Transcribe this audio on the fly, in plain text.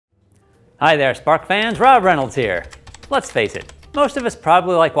Hi there, Spark fans, Rob Reynolds here. Let's face it, most of us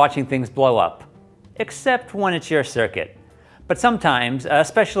probably like watching things blow up, except when it's your circuit. But sometimes,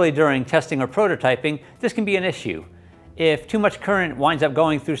 especially during testing or prototyping, this can be an issue. If too much current winds up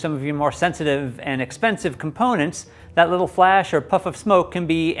going through some of your more sensitive and expensive components, that little flash or puff of smoke can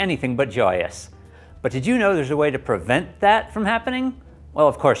be anything but joyous. But did you know there's a way to prevent that from happening? Well,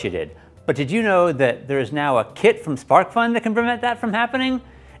 of course you did. But did you know that there is now a kit from SparkFun that can prevent that from happening?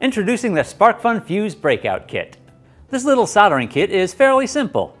 Introducing the SparkFun Fuse Breakout Kit. This little soldering kit is fairly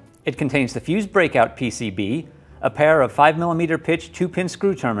simple. It contains the Fuse Breakout PCB, a pair of 5mm pitch 2-pin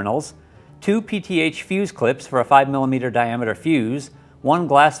screw terminals, 2 PTH fuse clips for a 5mm diameter fuse, 1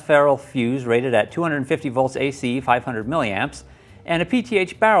 glass ferrule fuse rated at 250 volts AC 500 milliamps, and a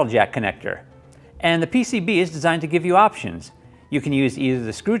PTH barrel jack connector. And the PCB is designed to give you options. You can use either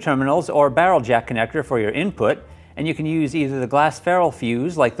the screw terminals or barrel jack connector for your input, and you can use either the glass ferrule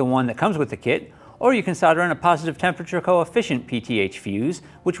fuse like the one that comes with the kit, or you can solder in a positive temperature coefficient PTH fuse,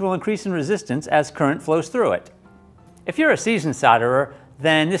 which will increase in resistance as current flows through it. If you're a seasoned solderer,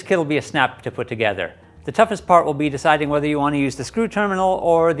 then this kit will be a snap to put together. The toughest part will be deciding whether you want to use the screw terminal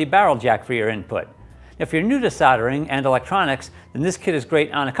or the barrel jack for your input. If you're new to soldering and electronics, then this kit is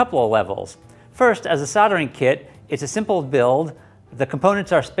great on a couple of levels. First, as a soldering kit, it's a simple build. The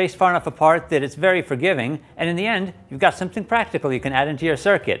components are spaced far enough apart that it's very forgiving, and in the end, you've got something practical you can add into your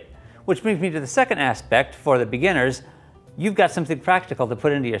circuit. Which brings me to the second aspect for the beginners. You've got something practical to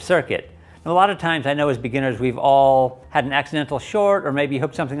put into your circuit. And a lot of times I know as beginners we've all had an accidental short or maybe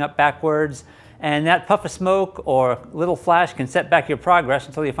hooked something up backwards, and that puff of smoke or little flash can set back your progress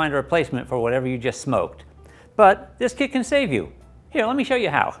until you find a replacement for whatever you just smoked. But this kit can save you. Here, let me show you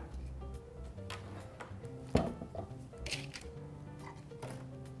how.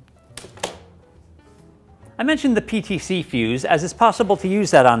 I mentioned the PTC fuse, as it's possible to use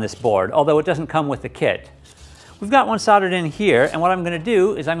that on this board, although it doesn't come with the kit. We've got one soldered in here, and what I'm going to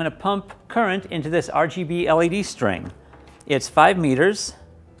do is I'm going to pump current into this RGB LED string. It's 5 meters,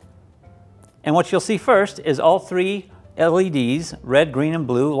 and what you'll see first is all 3 LEDs, red, green, and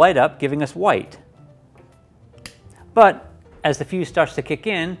blue, light up, giving us white. But as the fuse starts to kick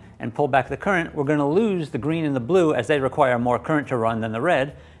in and pull back the current, we're going to lose the green and the blue as they require more current to run than the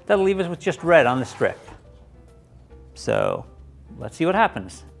red. That'll leave us with just red on the strip. So let's see what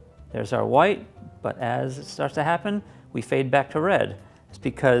happens. There's our white, but as it starts to happen, we fade back to red. It's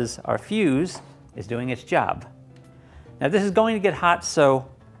because our fuse is doing its job. Now this is going to get hot, so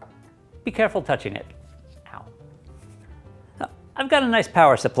be careful touching it. Ow. Now, I've got a nice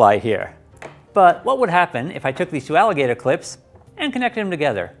power supply here, but what would happen if I took these 2 alligator clips and connected them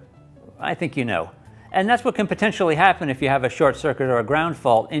together? I think you know. And that's what can potentially happen if you have a short circuit or a ground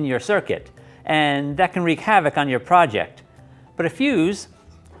fault in your circuit. And that can wreak havoc on your project. But a fuse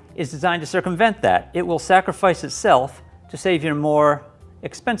is designed to circumvent that. It will sacrifice itself to save your more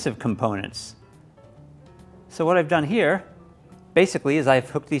expensive components. So what I've done here, basically, is I've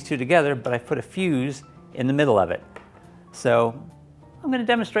hooked these 2 together, but I've put a fuse in the middle of it. So I'm going to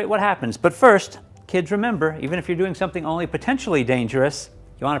demonstrate what happens. But first, kids, remember, even if you're doing something only potentially dangerous,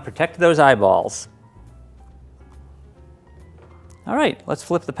 you want to protect those eyeballs. All right, let's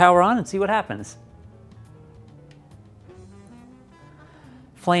flip the power on and see what happens.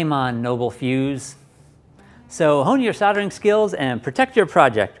 Flame on, noble fuse. So hone your soldering skills and protect your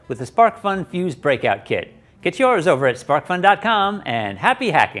project with the SparkFun Fuse Breakout Kit. Get yours over at sparkfun.com, and happy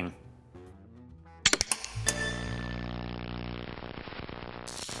hacking!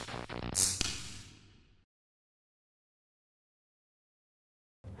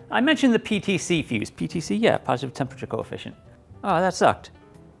 I mentioned the PTC fuse. PTC, yeah, positive temperature coefficient. Oh, that sucked.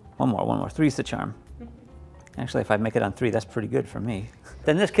 One more. 3's the charm. Actually, if I make it on 3, that's pretty good for me.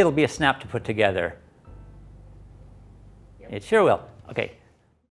 Then this kit will be a snap to put together. It sure will. Okay,